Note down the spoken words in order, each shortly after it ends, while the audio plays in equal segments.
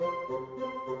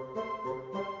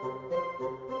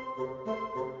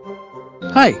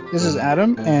Hi, this is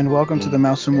Adam, and welcome to the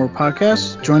Mouse and More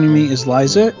podcast. Joining me is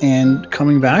Liza, and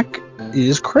coming back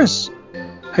is Chris.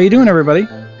 How you doing, everybody?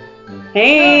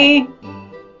 Hey!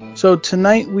 So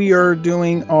tonight we are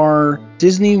doing our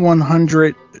Disney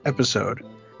 100 episode.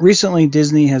 Recently,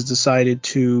 Disney has decided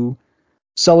to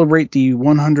celebrate the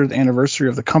 100th anniversary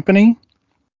of the company,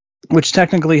 which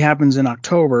technically happens in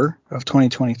October of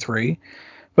 2023,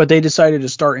 but they decided to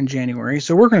start in January,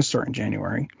 so we're going to start in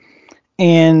January.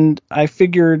 And I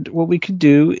figured what we could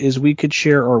do is we could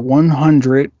share our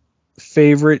 100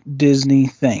 favorite Disney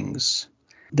things.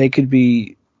 They could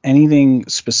be anything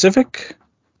specific,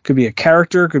 could be a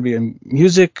character, could be a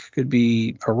music, could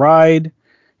be a ride,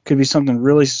 could be something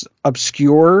really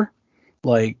obscure,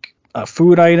 like a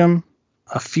food item,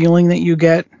 a feeling that you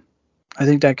get. I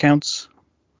think that counts.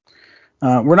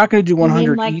 We're not going to do 100 you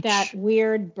mean like each. that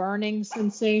weird burning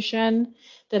sensation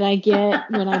that I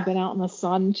get when I've been out in the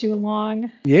sun too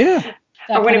long? Yeah.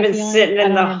 I would have been sitting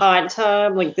in the hot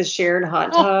tub, like the shared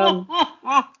hot tub.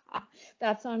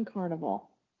 That's on Carnival.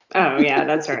 Oh, yeah,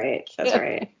 that's right. That's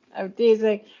right. I'm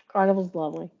teasing. Carnival's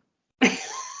lovely.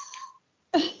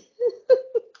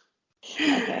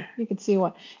 Okay, you can see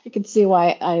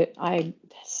why I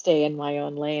stay in my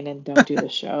own lane and don't do the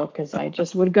show, because I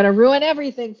just would gonna ruin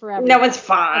everything for everyone. No, it's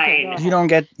fine. Okay, you don't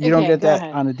get that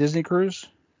ahead. On a Disney cruise?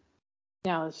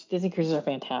 No, Disney cruises are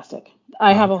fantastic.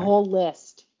 I have a whole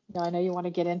list. I know you want to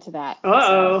get into that.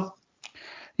 Uh-oh.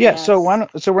 Yeah, yes. So we're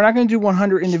not going to do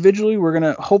 100 individually. We're going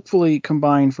to hopefully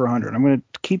combine for 100. I'm going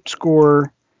to keep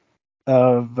score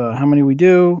of how many we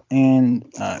do, and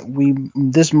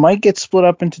this might get split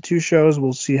up into two shows.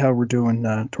 We'll see how we're doing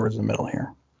towards the middle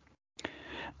here.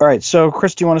 All right, so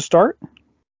Chris, do you want to start?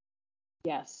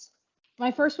 Yes.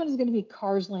 My first one is going to be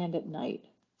Cars Land at night.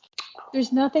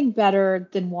 There's nothing better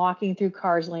than walking through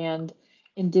Cars Land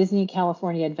in Disney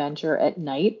California Adventure at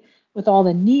night with all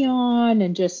the neon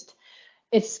and just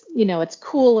it's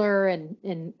cooler and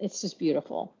it's just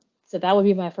beautiful. So that would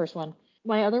be my first one.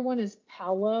 My other one is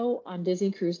Palo on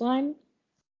Disney Cruise Line.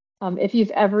 If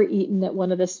you've ever eaten at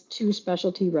one of the two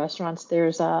specialty restaurants,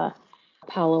 there's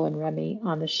Palo and Remy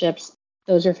on the ships.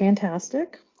 Those are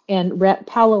fantastic. And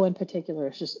Palo in particular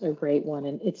is just a great one.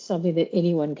 And it's something that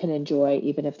anyone can enjoy,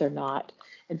 even if they're not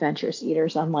adventurous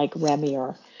eaters, unlike Remy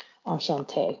or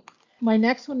Enchanté. My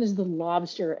next one is the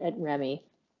lobster at Remy.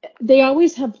 They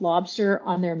always have lobster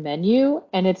on their menu,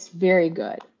 and it's very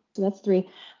good. So that's 3.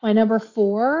 My number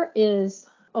 4 is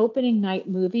opening night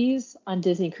movies on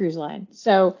Disney Cruise Line.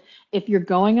 So if you're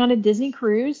going on a Disney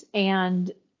cruise and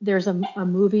there's a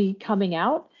movie coming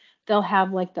out, they'll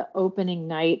have like the opening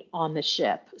night on the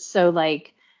ship. So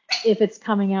like if it's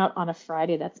coming out on a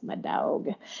Friday, that's my dog.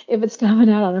 If it's coming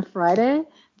out on a Friday,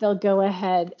 they'll go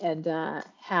ahead and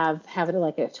have it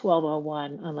like at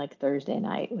 12:01 on like Thursday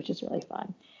night, which is really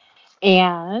fun.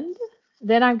 And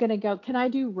then I'm going to go, can I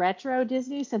do retro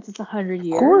Disney since it's 100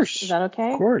 years? Of course. Is that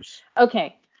okay? Of course.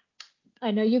 Okay. I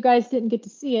know you guys didn't get to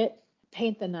see it.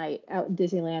 Paint the Night out in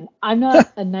Disneyland. I'm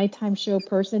not a nighttime show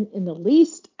person in the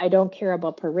least. I don't care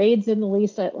about parades in the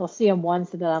least. I'll see them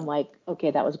once and then I'm like, okay,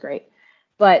 that was great.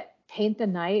 But Paint the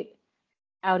Night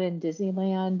out in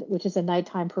Disneyland, which is a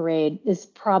nighttime parade, is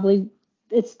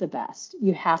it's the best.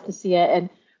 You have to see it. And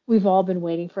we've all been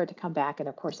waiting for it to come back. And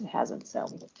of course it hasn't. So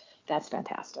that's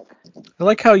fantastic. I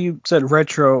like how you said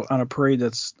retro on a parade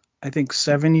that's, I think,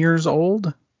 7 years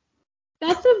old.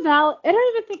 That's a valid. I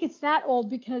don't even think it's that old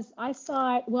because I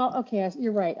saw it. Well, okay,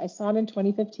 you're right. I saw it in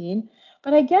 2015,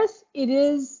 but I guess it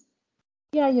is.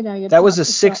 Yeah, that was a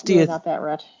 60th. Not that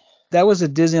rich. That was a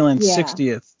Disneyland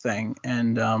 60th thing,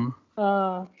 and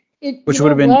which would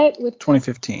have been with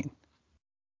 2015.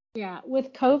 Yeah,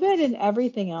 with COVID and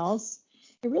everything else,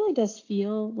 it really does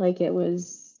feel like it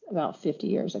was about 50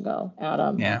 years ago.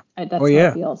 Adam. Yeah. That's how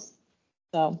it feels.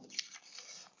 So,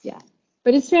 yeah.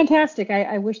 But it's fantastic.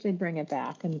 I wish they'd bring it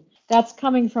back. And that's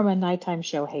coming from a nighttime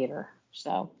show hater.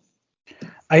 So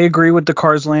I agree with the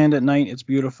Cars Land at night. It's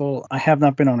beautiful. I have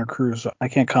not been on a cruise, so I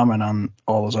can't comment on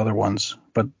all those other ones.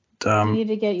 But we need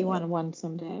to get you on one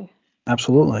someday.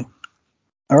 Absolutely.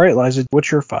 All right, Liza,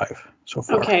 what's your 5 so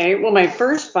far? Okay, well, my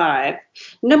first 5.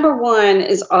 Number 1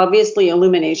 is obviously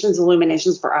Illuminations.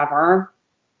 Illuminations forever.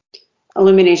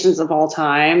 Illuminations of all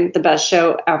time. The best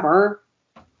show ever.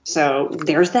 So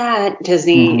there's that,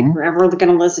 Disney. If you're ever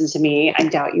going to listen to me, I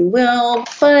doubt you will,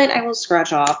 but I will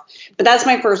scratch off. But that's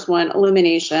my first one,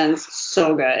 Illuminations.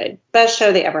 So good. Best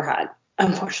show they ever had.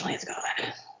 Unfortunately, it's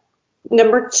gone.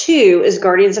 Number 2 is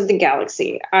Guardians of the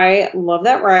Galaxy. I love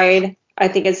that ride. I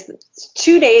think it's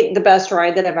to date the best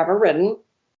ride that I've ever ridden.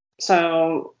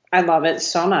 So I love it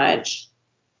so much.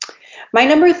 My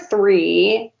number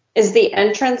 3 is the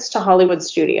entrance to Hollywood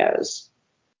Studios.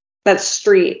 That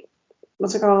street.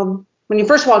 What's it called? When you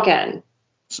first walk in.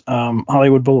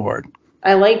 Hollywood Boulevard.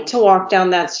 I like to walk down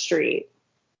that street.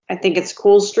 I think it's a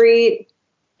cool street.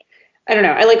 I don't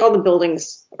know. I like all the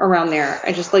buildings around there.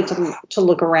 I just like to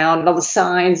look around at all the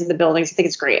signs and the buildings. I think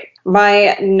it's great.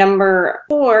 My number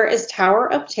 4 is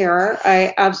Tower of Terror.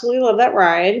 I absolutely love that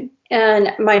ride.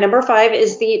 And my number 5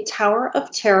 is the Tower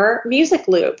of Terror music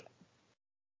loop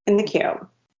in the queue.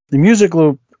 The music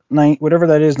loop, whatever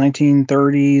that is,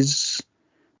 1930s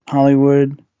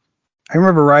Hollywood. I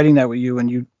remember riding that with you and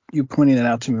you pointing it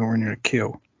out to me when we were near the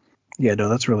queue. Yeah, no,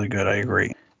 that's really good. I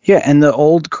agree. Yeah, and the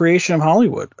old creation of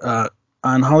Hollywood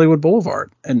on Hollywood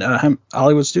Boulevard and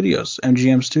Hollywood Studios,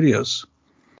 MGM Studios.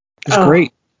 It's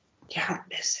great. Yeah, I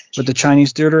miss it. With the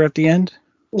Chinese theater at the end?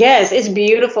 Yes, it's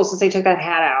beautiful since they took that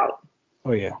hat out.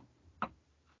 Oh, yeah.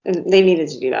 They needed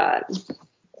to do that.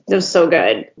 It was so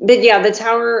good. But yeah, the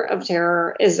Tower of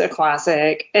Terror is a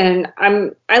classic. And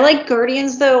I like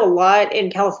Guardians, though, a lot in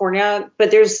California.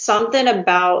 But there's something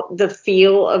about the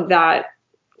feel of that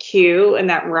queue and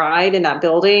that ride and that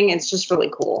building. It's just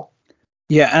really cool.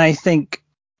 Yeah, and I think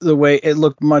the way it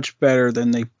looked much better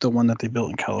than the one that they built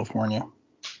in California.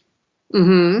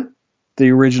 Mm-hmm.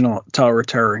 The original Tower of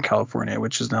Terror in California,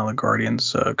 which is now the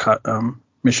Guardians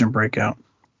Mission Breakout.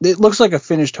 It looks like a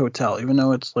finished hotel, even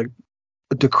though it's like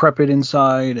decrepit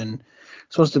inside and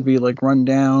supposed to be like run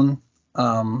down.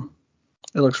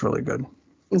 It looks really good.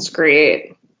 It's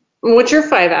great. What's your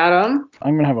 5, Adam?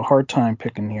 I'm gonna have a hard time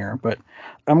picking here, but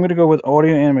I'm gonna go with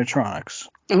audio animatronics.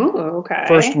 Oh, okay.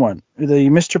 First one, the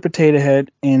Mr. Potato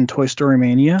Head in Toy Story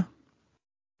Mania.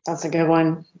 That's a good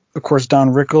one. Of course, Don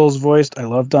Rickles voiced. I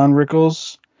love Don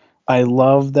Rickles. I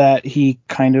love that he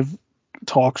kind of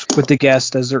talks with the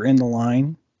guests as they're in the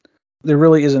line. There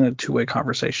really isn't a two-way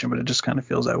conversation, but it just kind of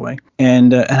feels that way.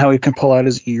 And how he can pull out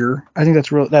his ear. I think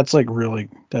that's real. That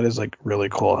is really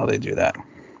cool how they do that.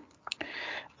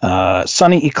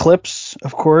 Sunny Eclipse,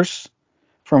 of course,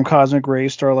 from Cosmic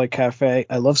Rays Starlight Cafe.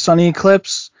 I love Sunny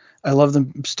Eclipse. I love the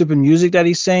stupid music that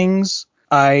he sings.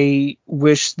 I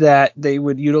wish that they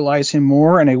would utilize him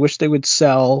more, and I wish they would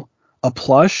sell a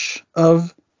plush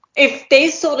of. If they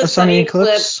sold a Sunny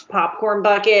Eclipse popcorn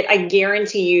bucket, I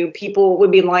guarantee you people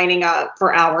would be lining up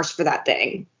for hours for that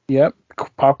thing. Yep,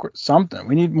 popcorn, something.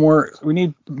 We need more. We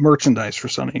need merchandise for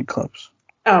Sunny Eclipse.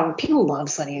 Oh, people love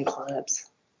Sunny Eclipse.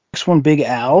 Next one, Big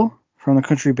Al from the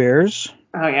Country Bears.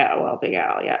 Oh, yeah, well, Big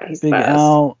Al, yeah, he's Big the best.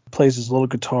 Al plays his little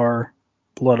guitar,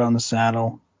 Blood on the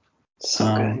Saddle. So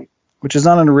good. Which is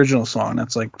not an original song.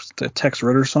 That's like the Tex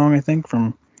Ritter song, I think,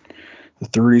 from the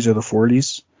 30s or the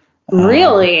 40s.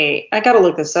 Really? I gotta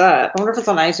look this up. I wonder if it's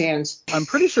on iTunes. I'm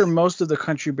pretty sure most of the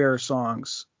Country Bear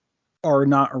songs are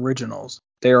not originals.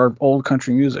 They are old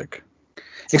country music.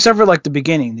 Except for like the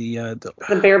beginning, the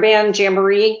Bear Band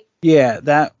Jamboree? Yeah,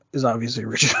 that is obviously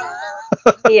original.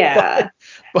 Yeah.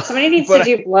 Somebody needs to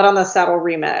do Blood on the Saddle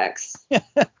remix.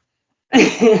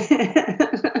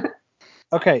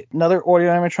 Okay, another audio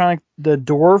animatronic, the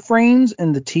door frames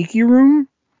in the Tiki Room.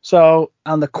 So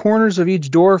on the corners of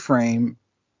each door frame,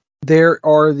 there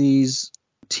are these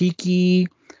Tiki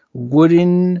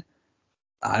wooden,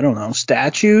 I don't know,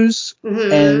 statues.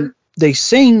 Mm-hmm. And they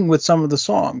sing with some of the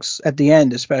songs at the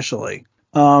end, especially.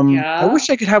 I wish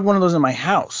I could have one of those in my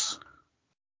house.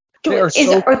 Are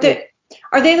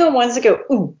they the ones that go,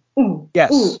 ooh, ooh,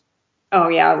 yes. Ooh? Oh,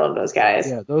 yeah, I love those guys.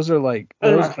 Yeah, those are like...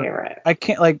 Those are my favorite. I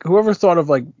can't, like, whoever thought of,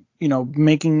 like,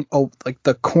 making, like,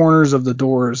 the corners of the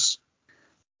doors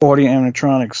audio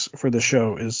animatronics for the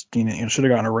show is, should have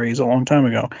gotten a raise a long time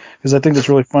ago. Because I think that's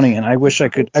really funny, and I wish I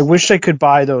could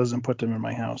buy those and put them in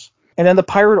my house. And then the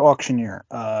Pirate Auctioneer.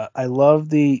 I love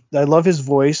his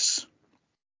voice.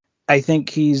 I think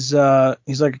he's like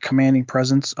a commanding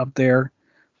presence up there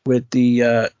with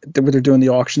where they're doing the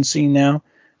auction scene now.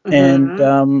 Mm-hmm.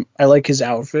 And I like his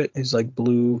outfit, his like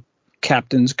blue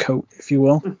captain's coat, if you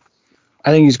will. I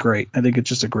think he's great. I think it's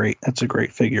just that's a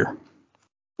great figure.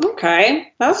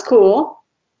 Okay, that's cool.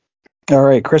 All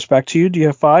right, Chris, back to you. Do you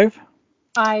have 5?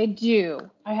 I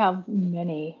do. I have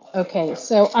many. Okay,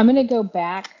 so I'm going to go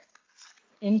back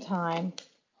in time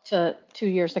to 2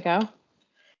 years ago.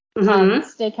 Mm-hmm.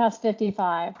 Steakhouse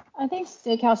 55. I think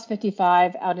Steakhouse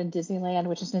 55 out in Disneyland,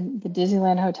 which is in the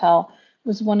Disneyland Hotel,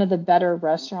 was one of the better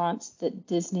restaurants that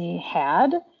Disney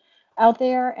had out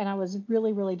there, and I was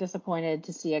really, really disappointed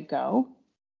to see it go.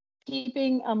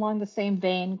 Keeping along the same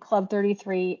vein, Club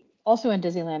 33, also in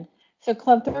Disneyland. So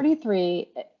Club 33,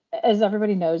 as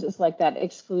everybody knows, is like that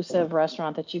exclusive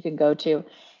restaurant that you can go to.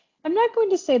 I'm not going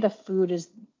to say the food is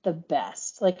the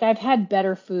best. Like, I've had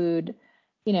better food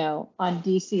on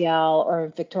DCL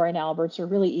or Victoria and Albert's, or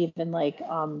really even like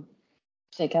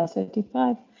Steakhouse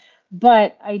 55.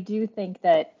 But I do think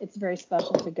that it's very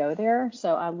special to go there.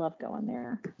 So I love going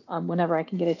there whenever I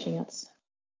can get a chance.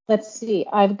 Let's see.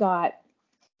 I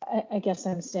guess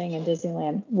I'm staying in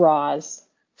Disneyland. Roz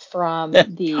from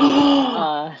the.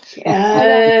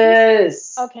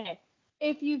 Yes. Okay.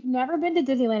 If you've never been to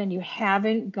Disneyland and you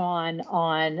haven't gone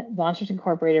on Monsters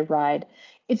Incorporated ride,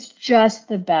 it's just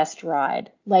the best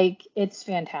ride. Like, it's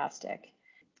fantastic.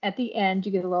 At the end,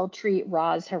 you get a little treat.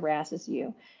 Roz harasses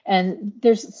you. And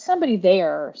there's somebody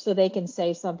there so they can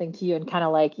say something to you and kind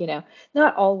of like,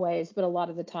 not always, but a lot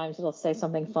of the times it'll say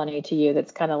something funny to you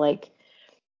that's kind of like,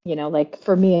 like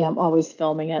for me, I'm always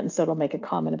filming it. And so it'll make a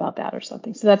comment about that or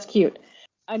something. So that's cute.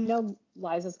 I know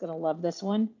Liza's going to love this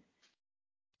one.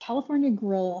 California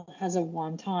Grill has a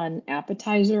wonton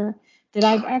appetizer that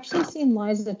I've actually seen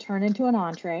Liza turn into an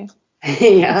entree.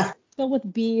 Yeah. Filled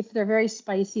with beef. They're very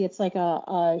spicy. It's like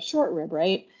a short rib,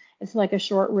 right? It's like a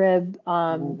short rib.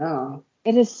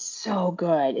 It is so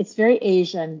good. It's very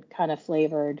Asian kind of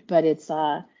flavored, but it's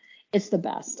the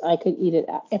best. I could eat it.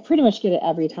 I pretty much get it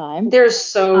every time. They're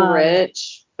so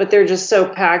rich, but they're just so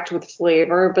packed with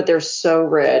flavor, but they're so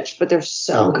rich, but they're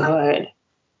so good.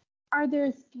 Are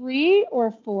there 3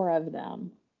 or 4 of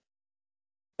them?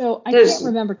 So I can't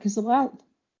remember because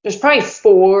there's probably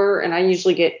 4, and I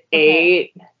usually get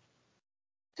 8. Okay.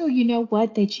 So you know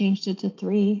what? They changed it to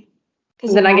 3.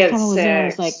 Because then I get 6. There, I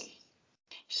was like,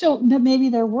 so but maybe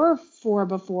there were 4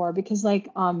 before because like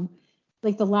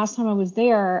the last time I was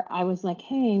there, I was like,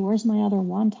 hey, where's my other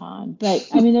wonton? But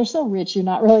I mean, they're so rich, you're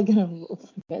not really gonna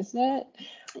miss it.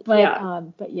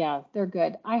 But yeah, they're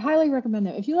good. I highly recommend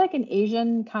them. If you like an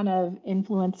Asian kind of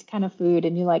influence kind of food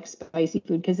and you like spicy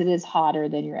food because it is hotter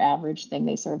than your average thing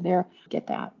they serve there, get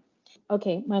that.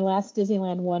 Okay, my last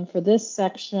Disneyland one for this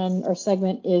section or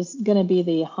segment is going to be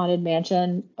the Haunted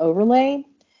Mansion overlay.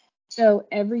 So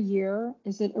every year,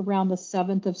 is it around the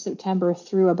 7th of September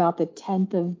through about the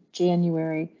 10th of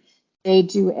January, they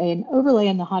do an overlay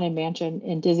in the Haunted Mansion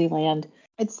in Disneyland.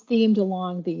 It's themed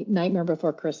along the Nightmare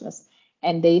Before Christmas.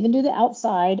 And they even do the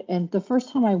outside. And the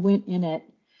first time I went in it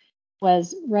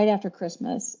was right after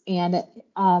Christmas. And it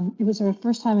was our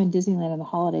first time in Disneyland in the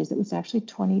holidays. It was actually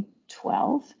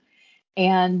 2012.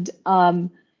 And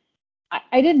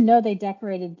I didn't know they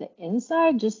decorated the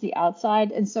inside, just the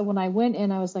outside. And so when I went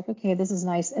in, I was like, okay, this is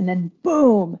nice. And then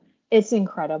boom, it's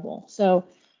incredible. So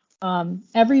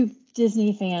every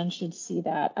Disney fan should see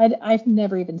that. I've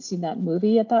never even seen that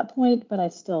movie at that point, but I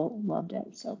still loved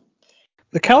it. So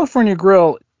the California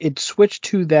Grill, it switched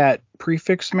to that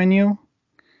prefix menu.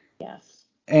 Yes.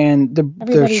 And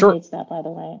everybody hates that, by the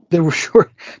way.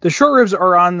 The short ribs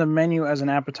are on the menu as an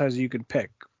appetizer you could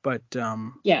pick, but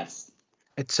yes.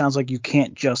 It sounds like you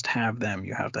can't just have them.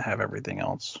 You have to have everything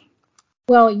else.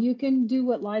 Well, you can do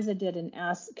what Liza did and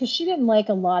ask, because she didn't like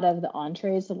a lot of the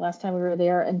entrees the last time we were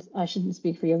there, and I shouldn't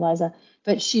speak for you, Liza,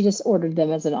 but she just ordered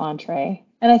them as an entree.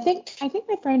 And I think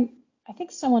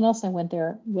someone else I went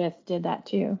there with did that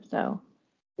too. So.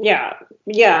 Yeah,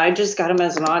 I just got them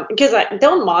as an entree because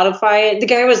they'll modify it. The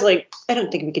guy was like, I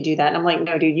don't think we could do that, and I'm like,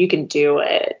 no, dude, you can do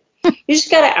it. You just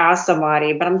gotta ask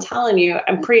somebody. But I'm telling you,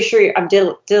 I'm pretty sure I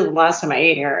did the last time I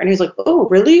ate here. And he was like, oh,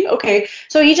 really? Okay.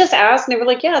 So he just asked, and they were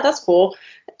like, yeah, that's cool.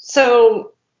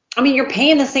 So, I mean, you're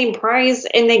paying the same price,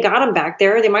 and they got them back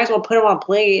there. They might as well put them on a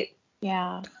plate.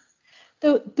 Yeah.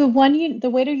 The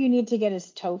waiter you need to get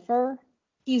is Topher.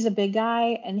 He's a big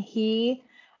guy, and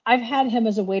I've had him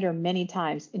as a waiter many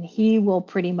times, and he will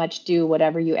pretty much do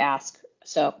whatever you ask.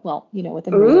 So, well,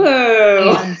 within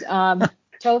reason. And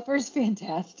Topher's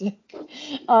fantastic.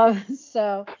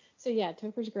 So yeah,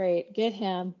 Topher's great. Get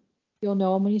him. You'll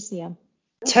know him when you see him.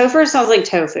 Topher sounds like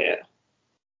tofu.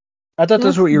 I thought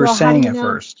that's what you were saying at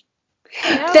first.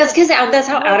 No, that's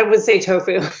how Adam would say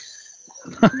tofu.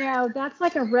 No, that's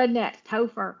like a redneck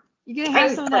Topher. You gonna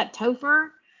have some of that Topher?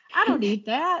 I don't eat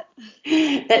that.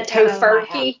 That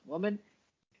tofurkey. Woman.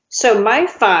 So my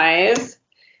 5,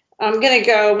 I'm gonna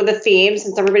go with a theme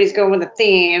since everybody's going with a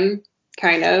theme,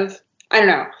 kind of. I don't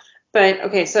know, but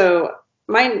okay. So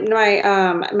my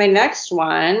next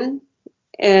one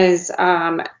is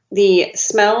the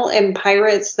smell in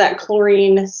Pirates, that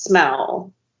chlorine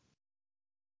smell.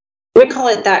 We call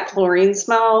it that chlorine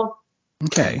smell.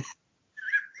 Okay.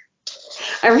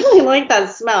 I really like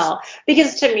that smell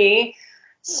because to me,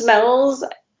 smells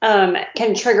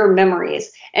can trigger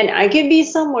memories. And I can be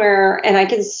somewhere and I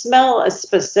can smell a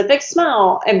specific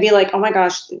smell and be like, oh my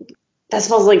gosh, that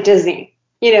smells like Disney,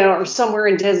 or somewhere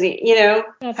in Disney,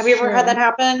 That's Have you ever true. had that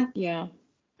happen? Yeah.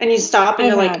 And you stop and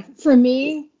you're like. For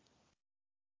me,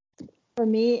 For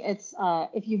me, it's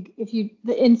if you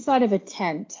the inside of a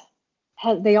tent,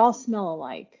 they all smell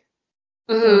alike.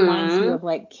 It reminds you Mm. of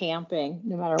like camping,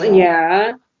 no matter what,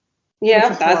 Yeah. which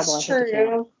Yeah, is horrible. I that's hate to camp.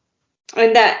 true.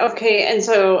 And that okay, and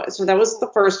so that was the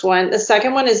first one. The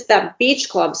second one is that beach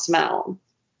club smell.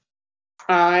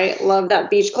 I love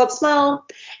that beach club smell.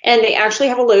 And they actually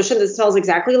have a lotion that smells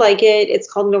exactly like it. It's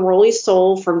called Neroli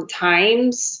Soul from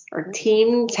Times or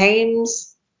Team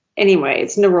Thames. Anyway,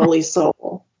 it's Neroli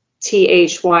Soul.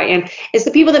 THYN. It's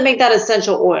the people that make that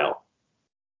essential oil,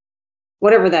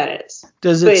 whatever that is.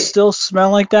 Does it But still smell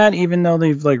like that, even though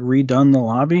they've like redone the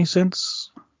lobby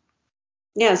since?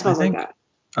 yeah, it I smells like think. that.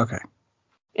 Okay.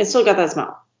 It's still got that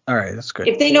smell. All right, that's good.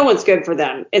 If they know what's good for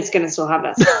them, it's gonna still have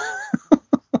that smell.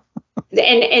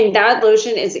 And that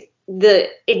lotion is the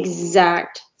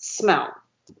exact smell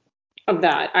of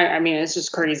that. I mean, it's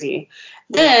just crazy.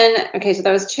 Then, okay, so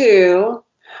that was two.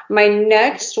 My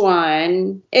next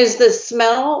one is the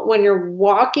smell when you're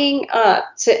walking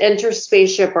up to enter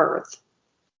Spaceship Earth.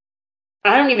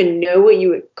 I don't even know what you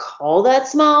would call that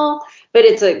smell, but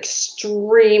it's an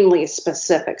extremely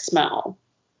specific smell.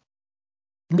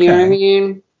 You know what I Okay.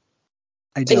 mean?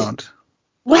 I don't.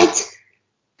 What?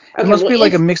 It Okay, must well, be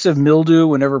like a mix of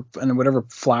mildew and whatever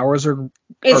flowers are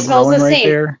it smells growing the right same.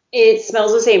 there. It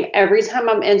smells the same. Every time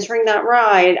I'm entering that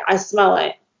ride, I smell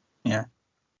it. Yeah.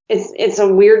 It's a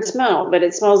weird smell, but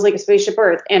it smells like a Spaceship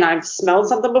Earth. And I've smelled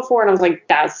something before, and I was like,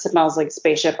 that smells like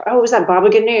Spaceship. Oh, it was that Baba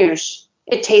Ganoush?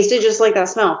 It tasted just like that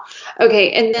smell.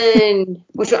 Okay, and then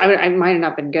which I might have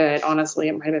not been good, honestly.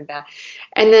 It might have been bad.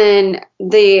 And then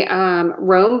the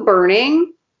Rome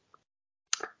burning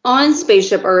on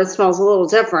Spaceship Earth smells a little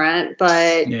different,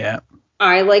 but Yeah.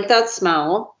 I like that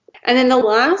smell. And then the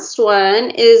last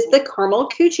one is the caramel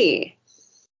coochie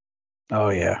Oh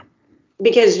yeah.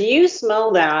 because you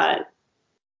smell that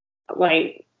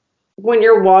like when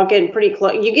you're walking pretty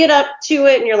close. You get up to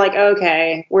it and you're like,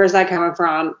 okay, where's that coming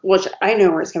from? Which I know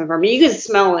where it's coming from, but you can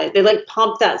smell it. They like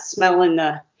pump that smell in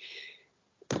the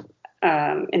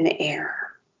air.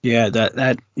 Yeah.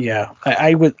 That. Yeah.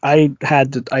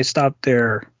 I stopped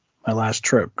there my last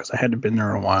trip because I hadn't been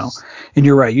there in a while. And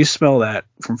you're right. You smell that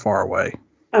from far away.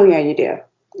 Oh yeah, you do.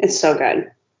 It's so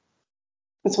good.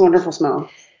 It's a wonderful smell.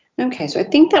 Okay, so I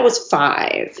think that was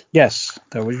five. Yes,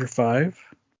 that was your 5.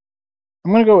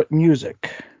 I'm gonna go with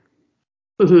music.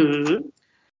 Mm-hmm.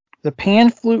 The pan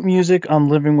flute music on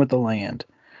Living with the Land,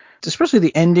 especially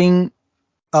the ending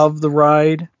of the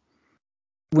ride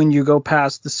when you go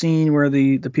past the scene where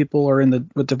the people are in the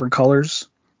with different colors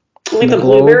Like in the the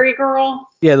globe. blueberry girl.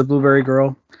 Yeah, the blueberry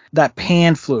girl. That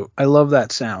pan flute, I love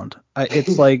that sound.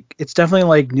 It's definitely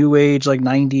like new age, like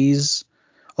 90s.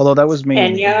 Although that was made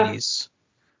in the Enya. 80s.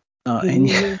 And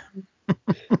yeah,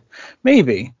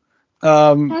 maybe.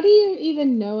 How do you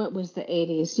even know it was the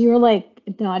 80s? You were like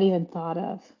not even thought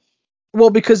of. Well,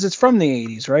 because it's from the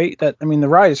 80s, right? The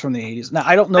ride is from the 80s. Now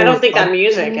I don't I know don't what think that other.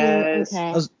 music Oh, is. I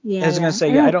okay. was, I Yeah, was gonna yeah.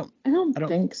 say, yeah, I I don't don't.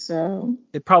 think so.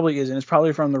 It probably isn't. It's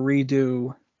probably from the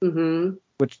redo, Mm-hmm.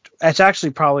 which it's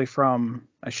actually probably from.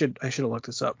 I should have looked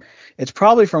this up. It's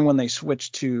probably from when they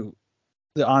switched to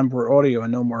the onboard audio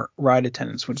and no more ride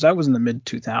attendants, which that was in the mid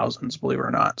 2000s, believe it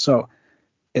or not. So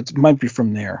it might be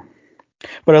from there.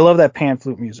 But I love that pan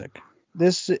flute music.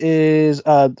 This is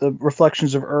the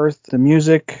Reflections of Earth, the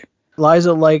music.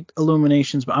 Liza liked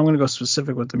Illuminations, but I'm going to go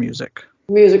specific with the music.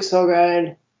 Music's so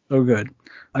good. So good.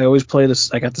 I always play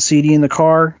this. I got the CD in the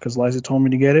car because Liza told me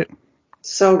to get it.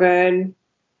 So good.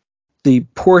 The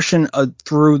portion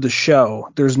through the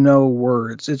show, there's no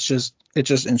words. It's just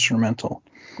instrumental,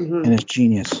 and Mm-hmm. it's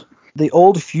genius. The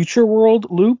old Future World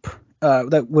loop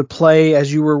that would play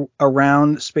as you were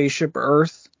around Spaceship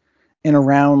Earth and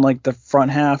around like the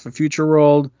front half of Future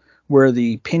World, where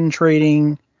the pin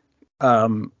trading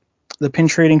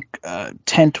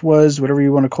tent was, whatever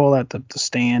you want to call that, the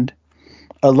stand.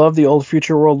 I love the old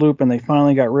Future World loop, and they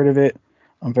finally got rid of it.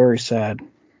 I'm very sad.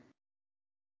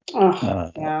 Oh,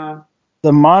 Uh, yeah.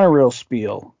 the monorail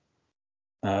spiel,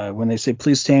 when they say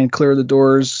please stand clear of the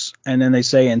doors, and then they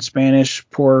say in Spanish,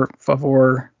 por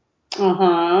favor,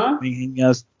 Uh-huh.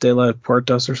 yes, de la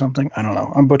puertas or something. I don't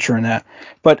know. I'm butchering that.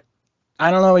 But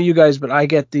I don't know about you guys, but I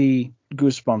get the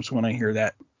goosebumps when I hear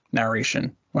that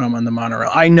narration when I'm on the monorail.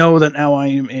 I know that now I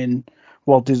am in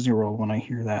Walt Disney World when I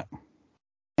hear that.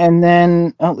 And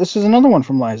then this is another one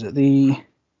from Liza.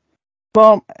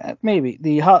 Maybe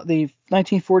the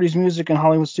 1940s music in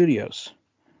Hollywood studios.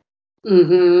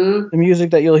 Mm-hmm. The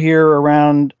music that you'll hear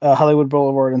around Hollywood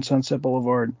Boulevard and Sunset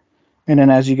Boulevard, and then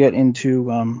as you get into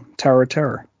Tower of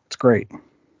Terror, it's great. And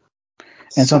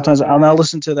So sometimes I'll now good.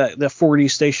 listen to the 40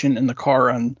 station in the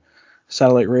car on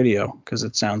satellite radio because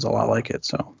it sounds a lot like it.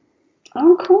 So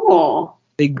Oh, cool.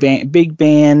 Big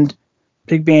band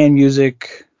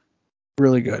music,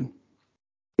 really good.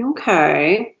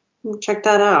 Okay. We'll check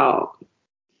that out.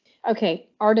 Okay,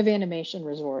 Art of Animation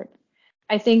Resort.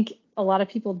 I think a lot of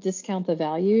people discount the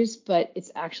values, but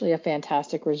it's actually a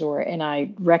fantastic resort, and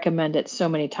I recommend it so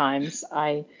many times.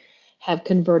 I have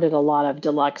converted a lot of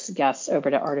deluxe guests over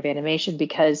to Art of Animation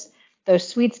because those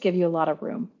suites give you a lot of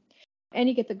room. And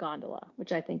you get the gondola,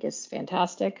 which I think is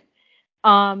fantastic.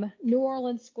 New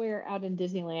Orleans Square out in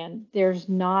Disneyland. There's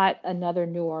not another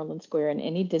New Orleans Square in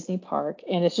any Disney park,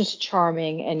 and it's just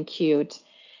charming and cute.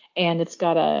 And it's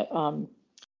got a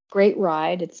great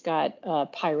ride. It's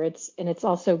got Pirates, and it's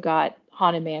also got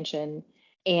Haunted Mansion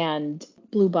and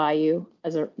Blue Bayou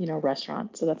as a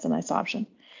restaurant. So that's a nice option.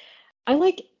 I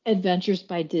like Adventures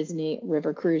by Disney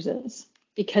River Cruises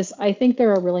because I think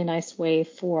they're a really nice way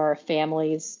for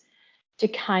families to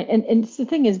and the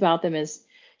thing is about them is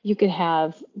you could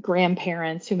have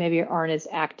grandparents who maybe aren't as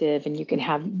active, and you can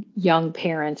have young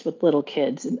parents with little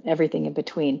kids and everything in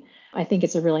between. I think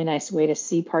it's a really nice way to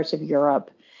see parts of Europe.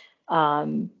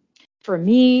 For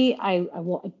me, I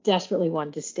desperately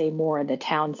wanted to stay more in the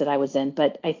towns that I was in,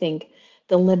 but I think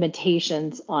the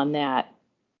limitations on that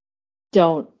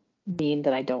don't mean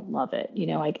that I don't love it.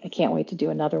 I can't wait to do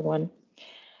another one.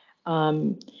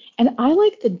 And I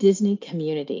like the Disney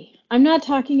community. I'm not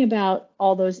talking about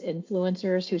all those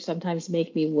influencers who sometimes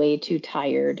make me way too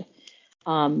tired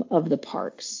of the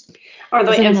parks. Are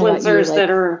the 'Cause I don't know about you, influencers that like,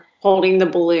 are holding the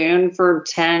balloon for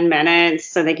 10 minutes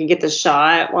so they can get the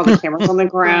shot while the camera's on the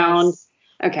ground? yes.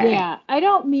 Okay. Yeah, I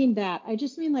don't mean that. I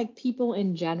just mean like people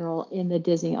in general in the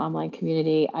Disney online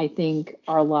community, I think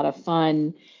are a lot of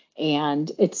fun.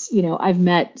 And it's, I've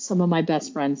met some of my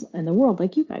best friends in the world,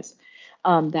 like you guys,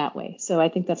 that way. So I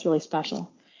think that's really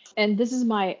special. And this is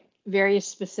my very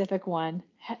specific one.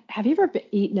 Have you ever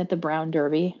eaten at the Brown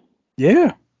Derby?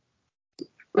 Yeah.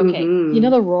 Okay, you know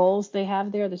Mm-hmm. the rolls they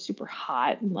have there? They're super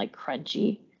hot and like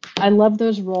crunchy. I love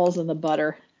those rolls and the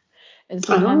butter. And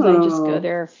sometimes I just go Oh.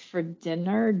 there for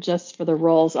dinner just for the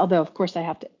rolls. Although of course I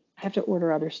have to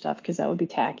order other stuff because that would be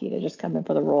tacky to just come in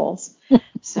for the rolls.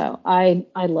 So I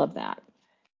love that.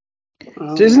 So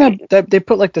All isn't right. that they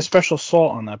put like the special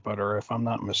salt on that butter, if I'm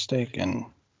not mistaken?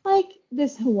 Like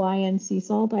this Hawaiian sea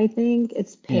salt, I think.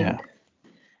 It's Yeah. pink.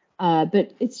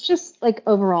 But it's just like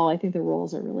overall, I think the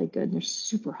rolls are really good and they're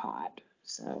super hot.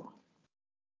 So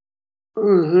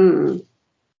Mm-hmm.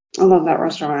 I love that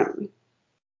restaurant.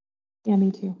 yeah,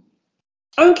 me too.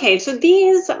 Okay, so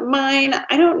these mine,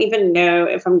 I don't even know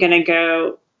if I'm gonna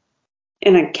go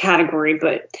in a category,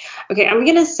 but okay, I'm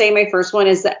gonna say my first one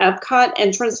is the Epcot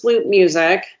entrance loop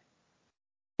music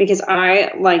because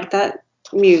I like that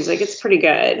music. It's pretty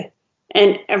good.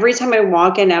 And every time I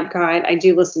walk in Epcot, I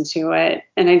do listen to it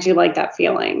and I do like that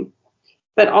feeling.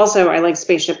 But also, I like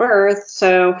Spaceship Earth.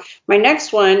 So, my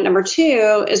next one, number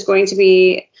 2, is going to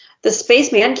be the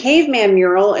Spaceman Caveman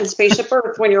mural in Spaceship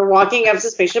Earth when you're walking up to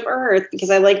Spaceship Earth because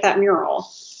I like that mural.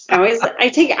 I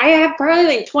have probably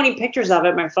like 20 pictures of it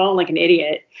on my phone like an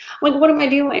idiot. I'm like, what am I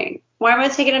doing? Why am I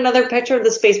taking another picture of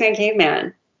the Spaceman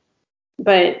Caveman?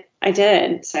 But I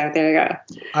did. So, there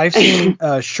you I've go.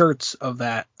 seen shirts of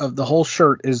that. Of the whole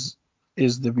shirt is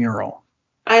the mural.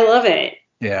 I love it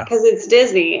Yeah, because it's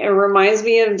Disney. It reminds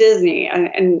me of Disney,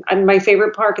 and my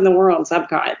favorite park in the world is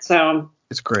Epcot. So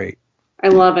it's great. I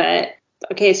love it.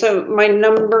 Okay, so my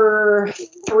number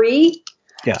 3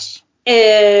 Yes.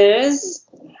 is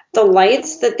the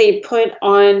lights that they put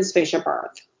on Spaceship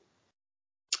Earth.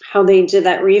 How they did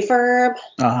that refurb.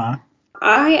 Uh-huh.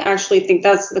 I actually think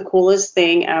that's the coolest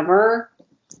thing ever.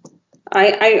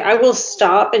 I will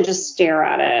stop and just stare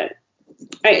at it.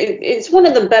 It's one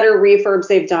of the better refurbs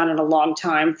they've done in a long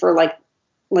time for like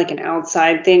an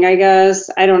outside thing, I guess.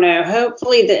 I don't know.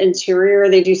 Hopefully the interior,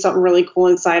 they do something really cool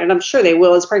inside, and I'm sure they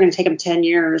will. It's probably going to take them 10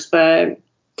 years, but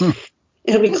Hmm.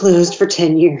 it'll be closed for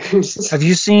 10 years. Have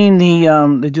you seen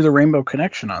they do the Rainbow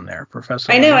Connection on there,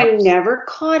 Professor I of know the I Arts? never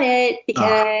caught it Ah,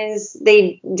 because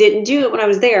they didn't do it when I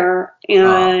was there, oh.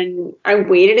 and I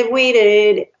waited and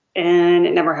waited, and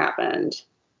it never happened.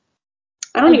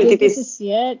 I don't I even did think get to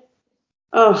see it.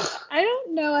 oh, I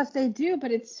don't know if they do,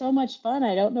 but it's so much fun.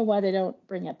 I don't know why they don't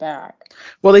bring it back.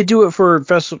 Well, they do it for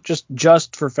festival,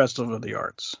 just for Festival of the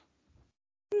Arts.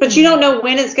 but you Hmm. don't know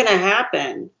when it's going to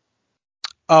happen.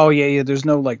 Oh yeah, yeah. There's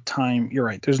no like time. You're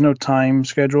right. There's no time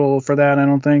schedule for that. I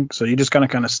don't think so. You just kind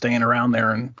of staying around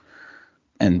there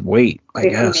and wait. I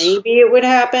guess. Maybe it would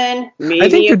happen. I think Maybe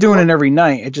they're it doing won't. it every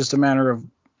night. It's just a matter of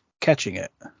catching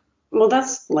it. Well,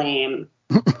 that's lame.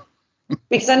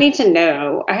 because I need to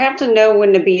know. I have to know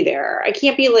when to be there. I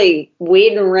can't be like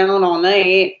waiting around all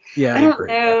night. Yeah, I I don't agree.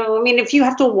 know. I mean, if you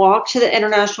have to walk to the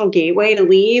International Gateway to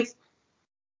leave,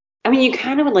 I mean, you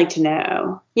kind of would like to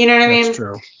know. You know what I That's mean?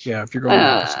 true. Yeah, if you're going the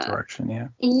opposite Uh, direction, yeah.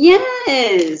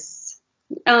 yes.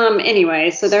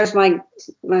 Anyway, so there's my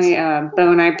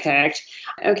bone I picked.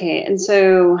 Okay, and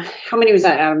so how many was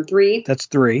that, Adam? Three? That's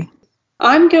 3.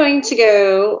 I'm going to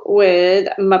go with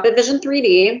Muppet Vision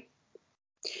 3D.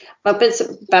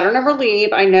 Muppets Better Never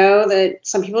Leave. I know that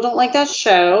some people don't like that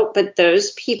show, but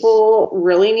those people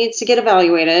really need to get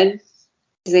evaluated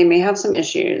because they may have some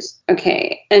issues.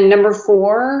 Okay, and number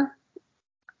 4,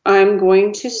 I'm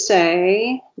going to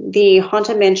say the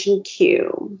Haunted Mansion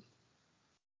Q.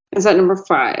 Is that number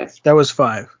 5? That was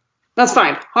 5. That's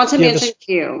 5. Haunted Do you have Mansion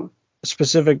Q. a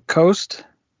specific coast,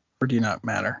 or do you not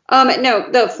matter? No,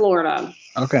 the Florida.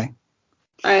 Okay.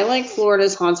 I like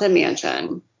Florida's Haunted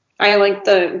Mansion. I like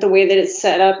the way that it's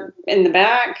set up in the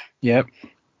back. Yep.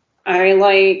 I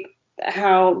like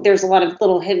how there's a lot of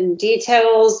little hidden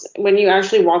details when you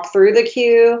actually walk through the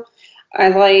queue. I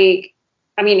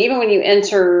mean, even when you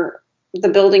enter the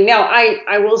building. Now,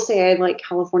 I will say I like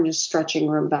California's stretching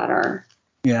room better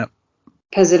Yep.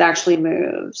 because it actually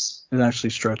moves. It actually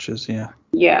stretches, yeah.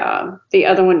 Yeah, the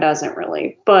other one doesn't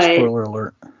really, but Spoiler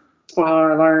alert.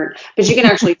 spoiler alert, but you can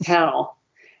actually tell.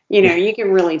 Yeah. You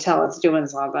can really tell it's doing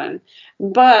something.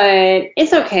 But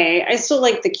it's okay. I still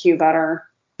like the queue better.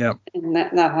 Yep. In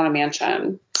that Haunted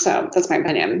Mansion. So that's my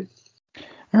opinion.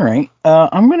 All right.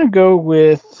 I'm going to go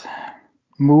with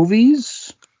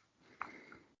movies.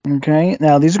 Okay.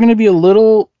 Now, these are going to be a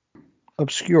little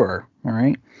obscure. All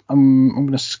right. I'm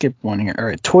going to skip one here. All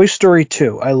right. Toy Story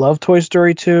 2. I love Toy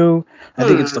Story 2. I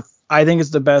think it's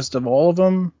the best of all of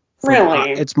them.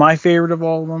 Really? It's my favorite of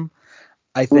all of them.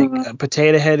 I think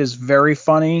Potato Head is very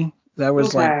funny. That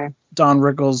was like Okay. Don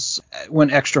Rickles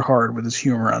went extra hard with his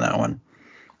humor on that one.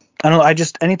 I don't know. I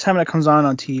just anytime it comes on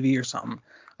TV or something,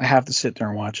 I have to sit there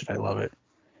and watch it. I love it.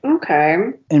 Okay.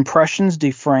 Impressions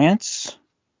de France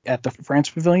at the France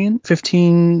Pavilion, about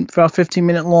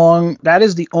 15-minute long. That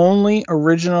is the only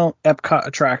original Epcot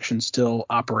attraction still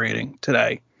operating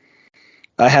today.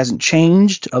 It hasn't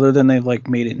changed other than they like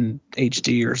made it in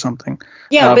HD or something.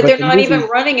 Yeah, but But they're the not even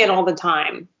movie, running it all the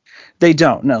time. they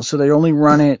don't. No, so they only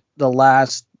run it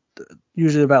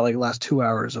usually about like last 2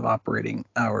 hours of operating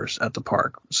hours at the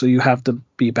park. So you have to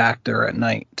be back there at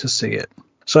night to see it.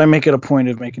 So I make it a point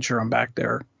of making sure I'm back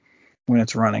there when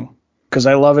it's running because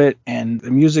I love it and the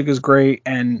music is great.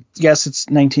 And yes, it's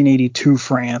 1982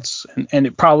 France and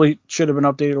it probably should have been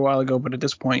updated a while ago, but at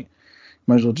this point,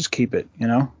 might as well just keep it,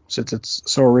 since it's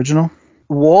so original.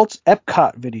 Walt's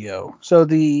Epcot video. So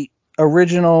the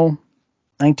original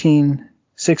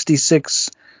 1966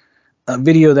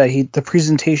 the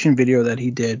presentation video that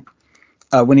he did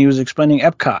when he was explaining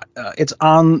Epcot. It's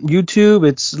on YouTube.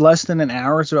 It's less than an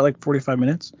hour. It's about like 45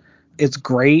 minutes. It's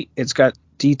great. It's got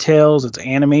details. It's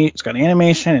got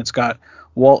animation. It's got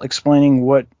Walt explaining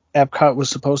what Epcot was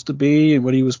supposed to be and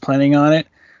what he was planning on it.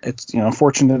 It's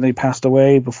unfortunate that they passed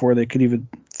away before they could even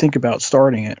think about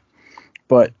starting it.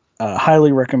 But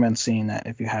highly recommend seeing that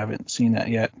if you haven't seen that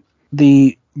yet.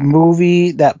 The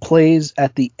movie that plays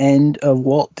at the end of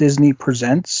Walt Disney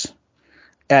Presents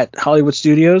at Hollywood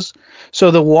Studios. So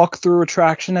the walkthrough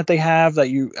attraction that they have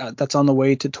that's on the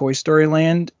way to Toy Story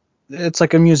Land, it's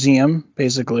like a museum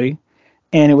basically,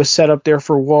 and it was set up there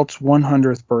for Walt's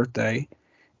 100th birthday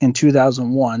in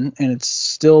 2001, and it's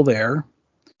still there.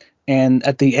 And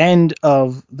at the end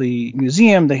of the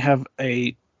museum, they have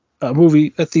a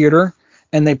theater,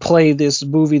 and they play this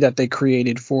movie that they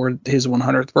created for his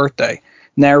 100th birthday,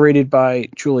 narrated by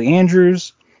Julie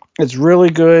Andrews. It's really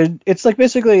good. It's like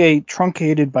basically a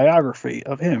truncated biography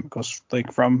of him. It goes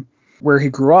like from where he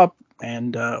grew up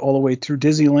and all the way through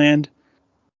Disneyland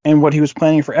and what he was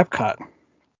planning for Epcot.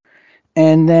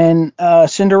 And then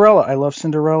Cinderella. I love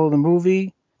Cinderella the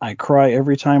movie. I cry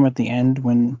every time at the end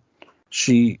when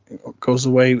she goes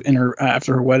away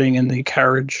after her wedding in the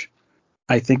carriage.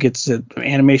 I think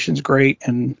animation's great,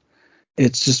 and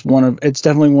it's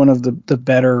definitely one of the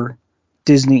better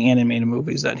Disney animated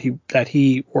movies that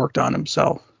he worked on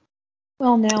himself.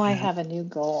 Well, now I Yeah. have a new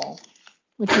goal,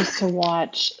 which is to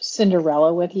watch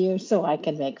Cinderella with you so I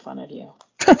can make fun of you.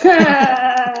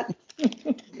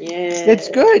 It's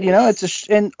good, Yes.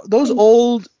 and those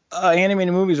old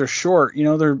animated movies are short.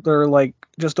 They're like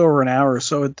just over an hour,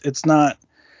 so it's not.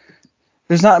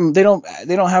 They don't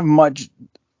have much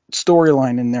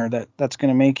storyline in there that's going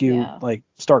to make you Yeah, like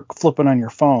start flipping on your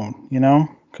phone,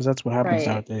 because that's what happens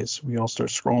right. nowadays. We all start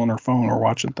scrolling our phone or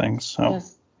watching things. So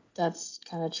Yes, that's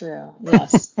kind of true.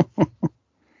 Yes.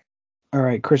 All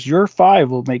right, Chris, your 5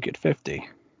 will make it 50.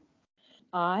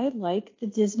 I like the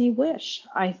Disney Wish.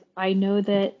 I know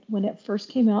that when it first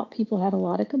came out, people had a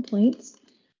lot of complaints,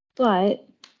 but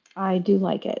I do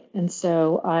like it. And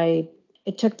so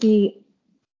it took me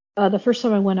the first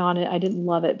time I went on it, I didn't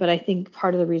love it, but I think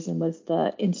part of the reason was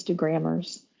the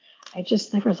Instagrammers.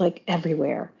 They were like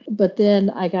everywhere. But then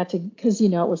I got to, because it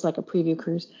was like a preview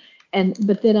cruise,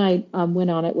 but then I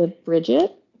went on it with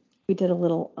Bridget. We did a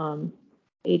little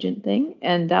agent thing,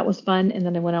 and that was fun. And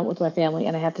then I went out with my family,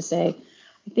 and I have to say,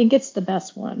 I think it's the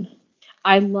best one.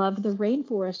 I love the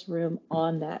rainforest room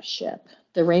on that ship.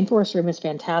 The rainforest room is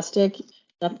fantastic.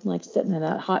 Nothing like sitting in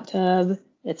that hot tub.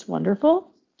 It's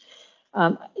wonderful.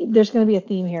 There's going to be a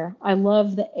theme here. I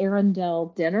love the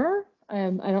Arendelle dinner. I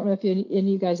don't know if any of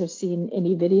you guys have seen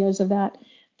any videos of that,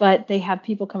 but they have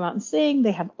people come out and sing.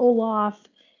 They have Olaf.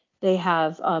 They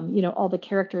have, all the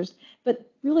characters.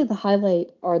 But really the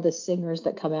highlight are the singers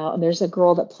that come out. And there's a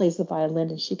girl that plays the violin,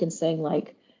 and she can sing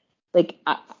like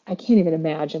I can't even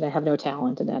imagine. I have no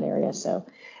talent in that area. So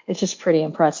it's just pretty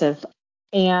impressive.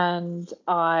 And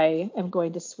I am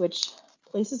going to switch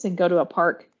places and go to a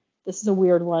park. This is a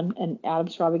weird one, and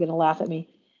Adam's probably going to laugh at me.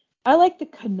 I like the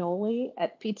cannoli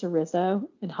at Pizza Rizzo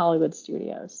in Hollywood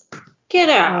Studios. Get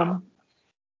out.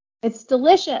 It's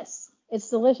delicious. It's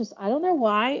delicious. I don't know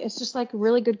why. It's just like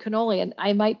really good cannoli, and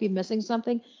I might be missing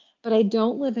something, but I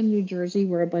don't live in New Jersey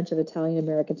where a bunch of Italian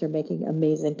Americans are making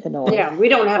amazing cannoli. Yeah, we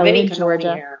don't have any cannoli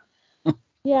Georgia. here.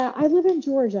 Yeah, I live in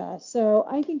Georgia, so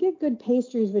I can get good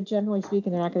pastries, but generally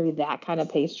speaking, they're not going to be that kind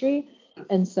of pastry.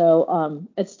 And so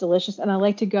it's delicious. And I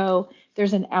like to go,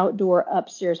 there's an outdoor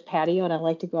upstairs patio, and I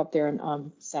like to go up there,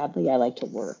 and sadly, I like to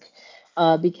work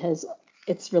because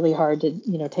it's really hard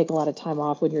to, take a lot of time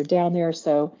off when you're down there.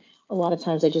 So a lot of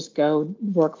times I just go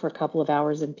work for a couple of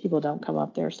hours and people don't come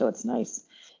up there. So it's nice.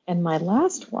 And my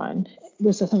last one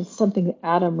was something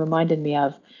Adam reminded me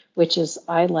of, which is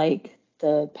I like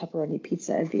the pepperoni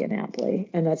pizza at Via Napoli,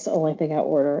 and that's the only thing I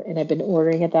order. And I've been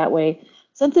ordering it that way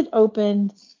since it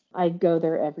opened. I go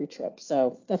there every trip.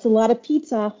 So that's a lot of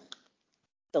pizza.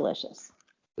 Delicious.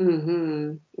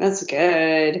 That's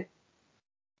good.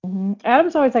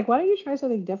 Adam's always like, why don't you try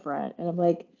something different? And I'm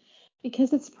like,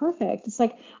 because it's perfect. It's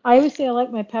like, I always say I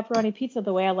like my pepperoni pizza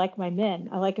the way I like my men.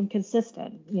 I like them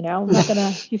consistent. I'm not going to,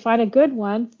 if you find a good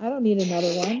one, I don't need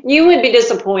another one. You would be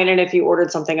disappointed if you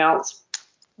ordered something else.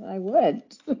 I would.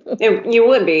 You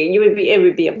would be. It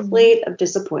would be a plate of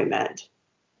disappointment.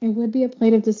 It would be a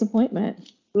plate of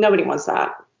disappointment. Nobody wants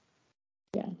that.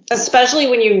 Yeah. Especially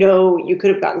when you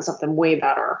could have gotten something way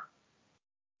better.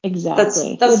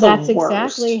 Exactly. That's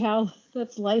exactly how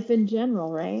that's life in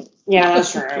general, right? Yeah,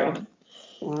 that's true.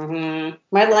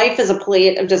 My life is a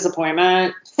plate of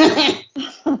disappointment.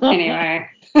 Anyway.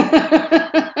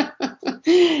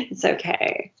 It's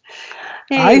okay.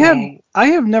 Anyway. I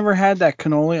have never had that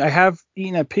cannoli. I have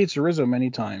eaten at Pizza Rizzo many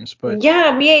times, but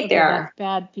yeah, we ate there.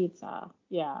 That's bad pizza.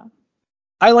 Yeah.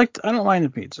 I don't mind the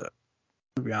pizza,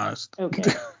 to be honest.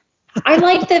 Okay. I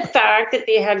like the fact that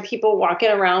they had people walking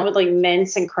around with like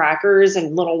mints and crackers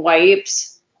and little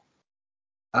wipes.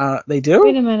 They do?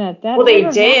 Wait a minute. Well, they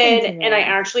did, and I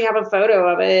actually have a photo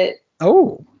of it.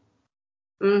 Oh.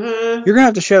 You're gonna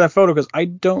have to share that photo because I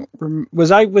don't. Was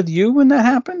I with you when that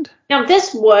happened? Now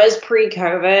this was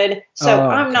pre-COVID, so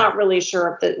I'm not really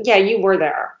sure if yeah, you were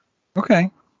there.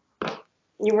 Okay.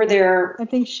 You were there. I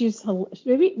think she's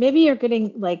maybe you're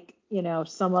getting like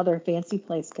some other fancy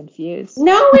place confused.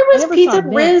 No, it was Pizza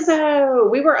Rizzo.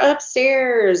 We were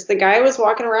upstairs. The guy was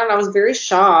walking around. I was very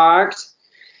shocked.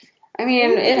 I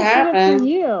mean, it happened. For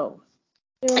you.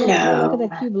 No. Look at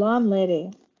that cute blonde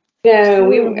lady. No,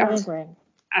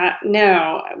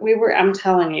 we were. I'm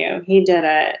telling you, he did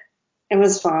it. It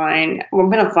was fine. I'm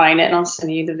gonna find it and I'll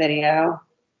send you the video.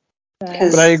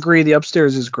 But I agree, the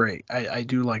upstairs is great. I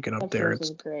do like it up there. It's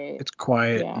great. It's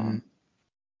quiet and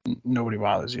nobody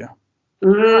bothers you.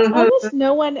 Almost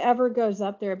no one ever goes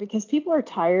up there because people are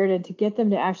tired, and to get them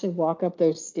to actually walk up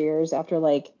those stairs after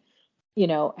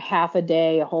half a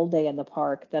day, a whole day in the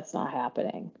park, that's not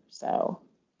happening. So,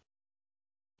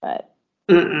 but.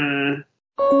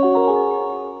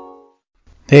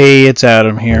 Hey, it's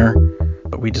Adam here.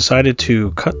 We decided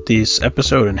to cut this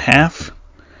episode in half.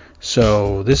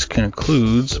 So this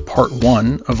concludes part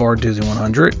 1 of our Disney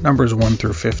 100, numbers 1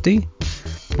 through 50.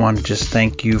 I want to just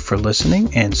thank you for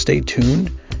listening and stay tuned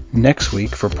next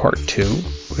week for part 2.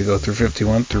 We go through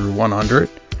 51 through 100.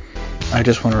 I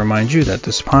just want to remind you that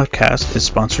this podcast is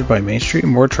sponsored by Main Street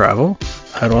and More Travel,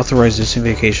 an authorized Disney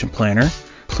vacation planner.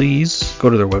 Please go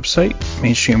to their website,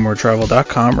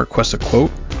 mainstreetandmoretravel.com, request a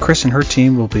quote. Chris and her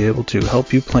team will be able to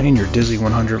help you plan your Disney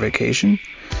 100 vacation.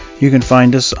 You can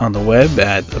find us on the web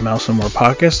at the Mouse and More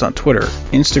Podcast on Twitter,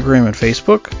 Instagram, and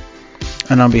Facebook.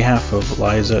 And on behalf of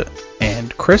Liza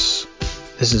and Chris,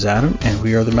 this is Adam, and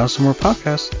we are the Mouse and More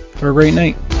Podcast. Have a great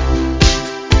night.